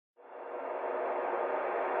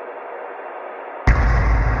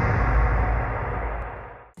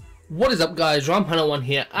What is up guys, Rampanel1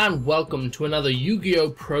 here and welcome to another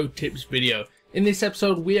Yu-Gi-Oh! Pro Tips video. In this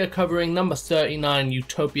episode we are covering number 39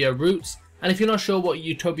 Utopia Roots, and if you're not sure what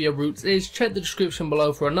Utopia Roots is, check the description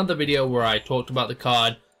below for another video where I talked about the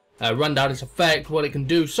card, run down its effect, what it can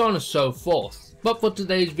do, so on and so forth. But for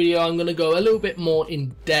today's video I'm going to go a little bit more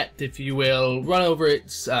in depth, if you will, run over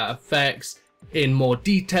its effects in more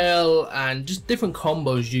detail and just different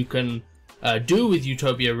combos you can do with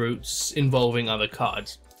Utopia Roots involving other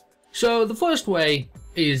cards. So the first way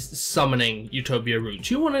is summoning Utopia Roots.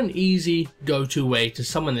 You want an easy go-to way to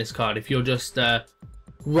summon this card. If you're just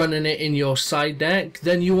running it in your side deck,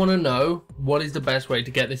 then you want to know what is the best way to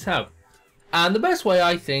get this out. And the best way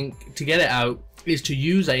I think to get it out is to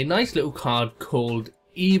use a nice little card called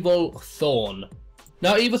Evil Thorn.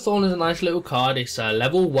 Now Evil Thorn is a nice little card, it's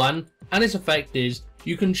level 1 and its effect is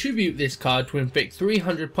you contribute this card to inflict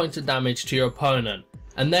 300 points of damage to your opponent,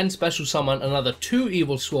 and then special summon another 2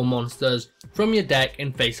 Evil Swarm monsters from your deck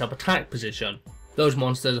in face up attack position. Those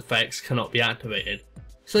monsters' effects cannot be activated.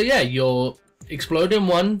 So yeah, you're exploding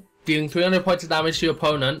 1, dealing 300 points of damage to your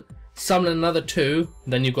opponent, summon another 2,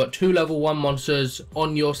 then you've got 2 level 1 monsters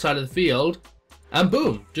on your side of the field, and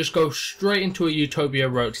boom, just go straight into a Utopia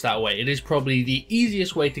Roots that way. It is probably the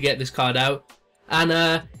easiest way to get this card out,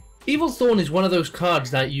 and Evil Thorn is one of those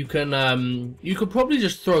cards that you can you could probably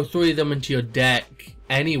just throw 3 of them into your deck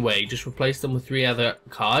anyway, just replace them with 3 other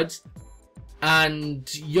cards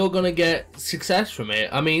and you're gonna get success from it.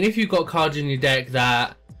 I mean, if you've got cards in your deck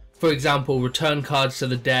that, for example, return cards to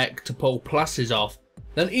the deck to pull pluses off,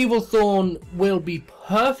 then Evil Thorn will be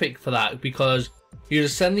perfect for that, because you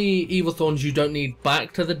just send the Evil Thorns you don't need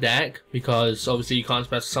back to the deck, because obviously you can't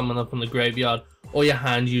special summon them from the graveyard or your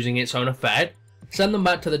hand using its own effect. Send them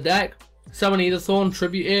back to the deck, summon Evil Thorn,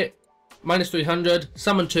 tribute it, minus 300,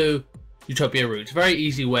 summon 2, Utopia Roots. Very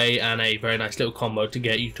easy way and a very nice little combo to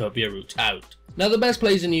get Utopia Roots out. Now the best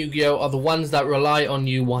plays in Yu-Gi-Oh! Are the ones that rely on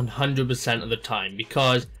you 100% of the time,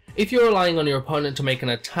 because if you're relying on your opponent to make an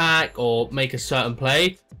attack or make a certain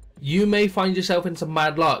play, you may find yourself in some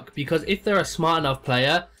bad luck, because if they're a smart enough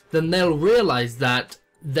player, then they'll realize that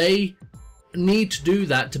they need to do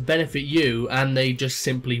that to benefit you and they just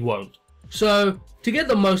simply won't. So to get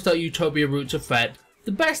the most out of Utopia Roots effect,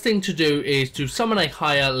 the best thing to do is to summon a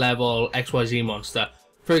higher level XYZ monster.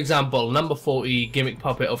 For example, number 40 Gimmick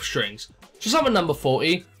Puppet of Strings. So summon number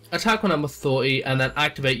 40, attack on number 40 and then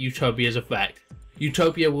activate Utopia's effect.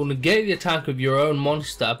 Utopia will negate the attack of your own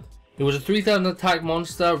monster. It was a 3000 attack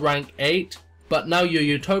monster, rank 8, but now your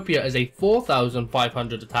Utopia is a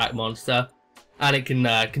 4500 attack monster and it can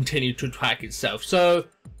continue to attack itself. So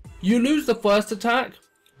you lose the first attack,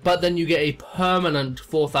 but then you get a permanent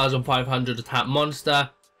 4500 attack monster,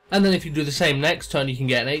 and then if you do the same next turn you can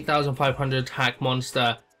get an 8500 attack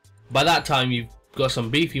monster. By that time you've got some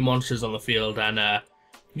beefy monsters on the field and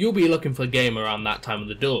you'll be looking for a game around that time of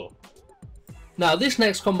the duel. Now this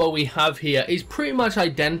next combo we have here is pretty much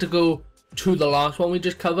identical to the last one we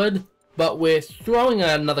just covered, but we're throwing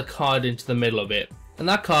another card into the middle of it, and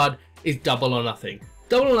that card is Double or Nothing.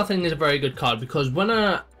 Double or Nothing is a very good card because when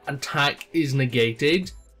an attack is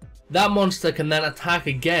negated, that monster can then attack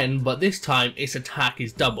again, but this time its attack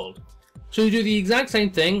is doubled. So you do the exact same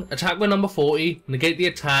thing, attack with number 40, negate the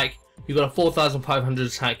attack, you've got a 4500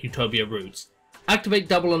 attack Utopia Roots. Activate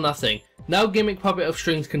Double or Nothing. Now Gimmick Puppet of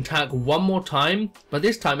Strings can attack one more time, but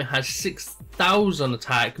this time it has 6000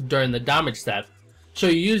 attack during the damage step. So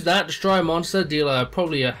you use that, destroy a monster, deal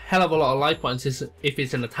probably a hell of a lot of life points if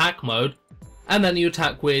it's in attack mode, and then you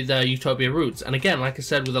attack with Utopia Roots. And again, like I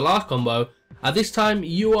said with the last combo, at this time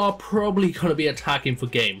you are probably going to be attacking for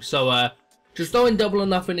game, so just throwing Double or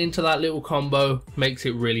Nothing into that little combo makes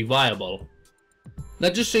it really viable. Now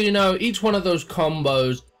just so you know, each one of those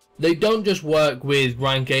combos, they don't just work with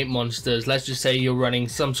rank 8 monsters. Let's just say you're running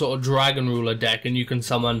some sort of Dragon Ruler deck and you can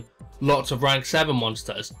summon lots of rank 7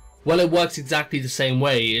 monsters. Well, it works exactly the same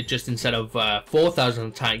way, it just instead of 4000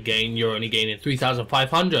 attack gain, you're only gaining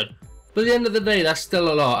 3500. But at the end of the day, that's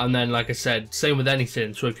still a lot, and then like I said, same with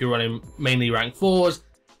anything. So if you're running mainly rank 4s,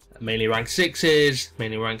 mainly rank 6s,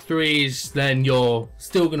 mainly rank 3s, then you're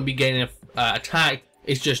still going to be gaining attack,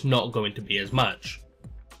 it's just not going to be as much.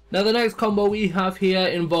 Now the next combo we have here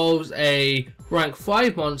involves a rank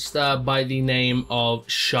 5 monster by the name of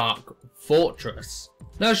Shark Fortress.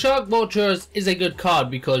 Now Shark Fortress is a good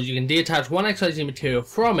card because you can detach one XYZ material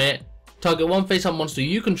from it, target one face-up monster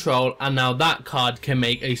you control, and now that card can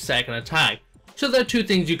make a second attack. So there are 2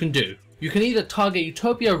 things you can do. You can either target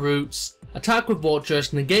Utopia Roots, attack with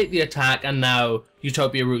Fortress, negate the attack, and now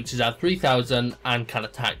Utopia Roots is at 3000 and can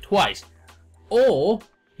attack twice. Or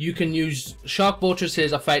you can use Shark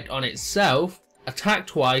Fortress's effect on itself attack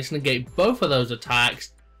twice, negate both of those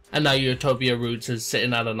attacks, and now your Utopia Roots is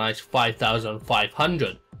sitting at a nice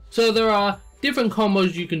 5,500. So there are different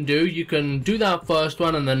combos you can do. You can do that first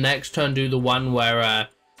one and the next turn do the one where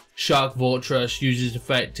Shark Fortress uses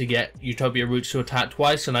effect to get Utopia Roots to attack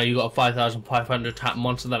twice, so now you've got a 5,500 attack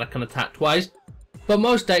monster that can attack twice. But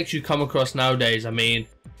most decks you come across nowadays, I mean,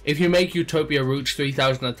 if you make Utopia Roots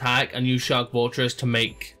 3,000 attack and use Shark Fortress to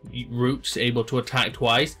make Roots able to attack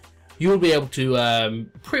twice, you'll be able to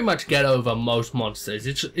pretty much get over most monsters.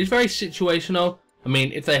 It's very situational. I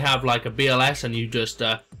mean, if they have like a BLS and you just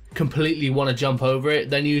completely want to jump over it,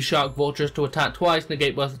 then use Shark Fortress to attack twice,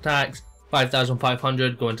 negate both attacks,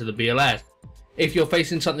 5,500, go into the BLS. If you're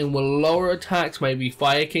facing something with lower attacks, maybe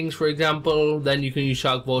Fire Kings for example, then you can use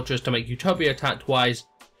Shark Fortress to make Utopia attack twice,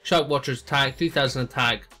 Shark Fortress attack, 3,000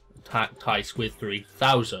 attack twice with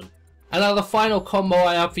 3,000. And now the final combo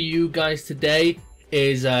I have for you guys today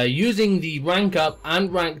is using the rank up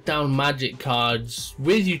and rank down magic cards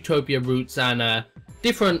with Utopia Roots and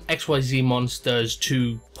different XYZ monsters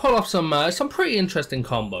to pull off some pretty interesting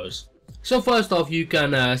combos. So first off, you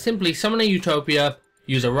can simply summon a Utopia,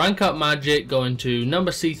 use a rank up magic, go into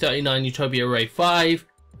number C39 Utopia Array 5,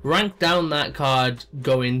 rank down that card,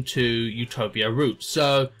 go into Utopia Roots.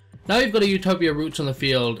 So now you've got a Utopia Roots on the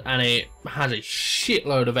field and it has a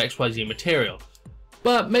shitload of XYZ material.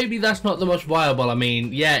 But maybe that's not the most viable. I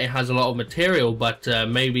mean, yeah, it has a lot of material, but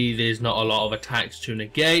maybe there's not a lot of attacks to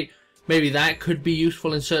negate. Maybe that could be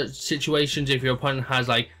useful in certain situations if your opponent has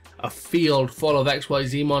like a field full of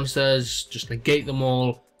XYZ monsters, just negate them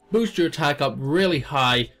all, boost your attack up really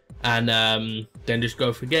high, and then just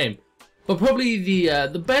go for game. But probably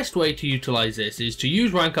the best way to utilize this is to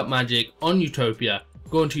use rank up magic on Utopia,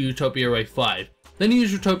 go into Utopia Array 5, then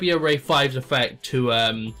use Utopia Array 5's effect to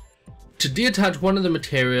deattach one of the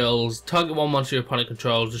materials, target one monster your opponent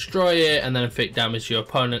controls, destroy it, and then inflict damage to your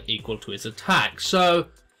opponent equal to its attack. So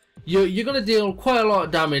you're going to deal quite a lot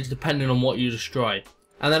of damage depending on what you destroy.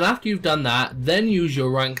 And then after you've done that, then use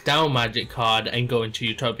your rank down magic card and go into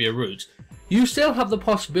Utopia Roots. You still have the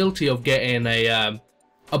possibility of getting a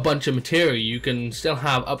bunch of material. You can still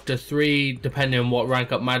have up to 3 depending on what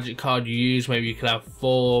rank up magic card you use. Maybe you could have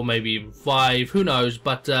 4, maybe even 5, who knows.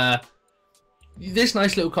 But this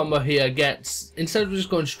nice little combo here gets, instead of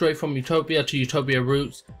just going straight from Utopia to Utopia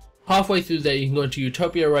Roots, halfway through there you can go into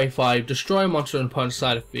Utopia Array 5, destroy a monster on opponent's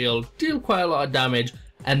side of the field, deal quite a lot of damage,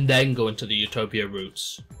 and then go into the Utopia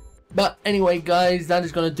Roots. But anyway guys, that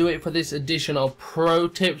is going to do it for this edition of Pro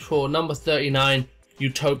Tips for number 39,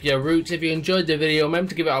 Utopia Roots. If you enjoyed the video, remember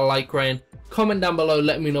to give it a like rating, comment down below,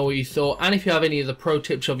 let me know what you thought, and if you have any of the pro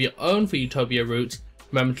tips of your own for Utopia Roots,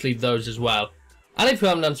 remember to leave those as well. And if you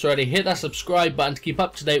haven't done so already, hit that subscribe button to keep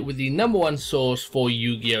up to date with the #1 source for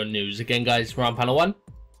Yu-Gi-Oh! News. Again guys, from Panel 1,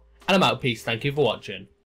 and I'm out. Peace, thank you for watching.